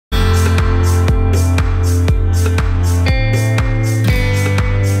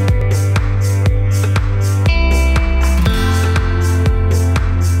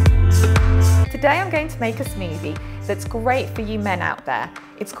a smoothie that's great for you men out there.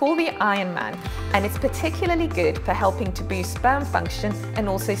 It's called the Iron Man, and it's particularly good for helping to boost sperm function and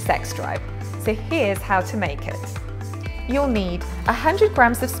also sex drive. So here's how to make it. You'll need 100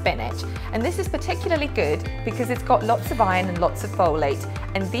 grams of spinach, and this is particularly good because it's got lots of iron and lots of folate,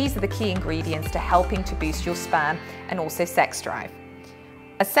 and these are the key ingredients to helping to boost your sperm and also sex drive.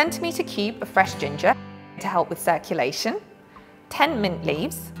 A centimetre cube of fresh ginger to help with circulation, 10 mint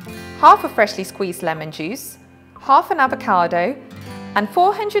leaves, half a freshly squeezed lemon juice, half an avocado, and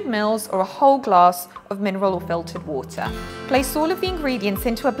 400 ml or a whole glass of mineral or filtered water. Place all of the ingredients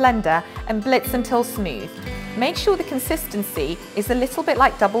into a blender and blitz until smooth. Make sure the consistency is a little bit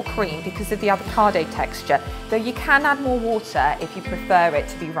like double cream because of the avocado texture, though you can add more water if you prefer it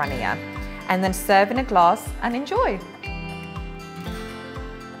to be runnier. And then serve in a glass and enjoy.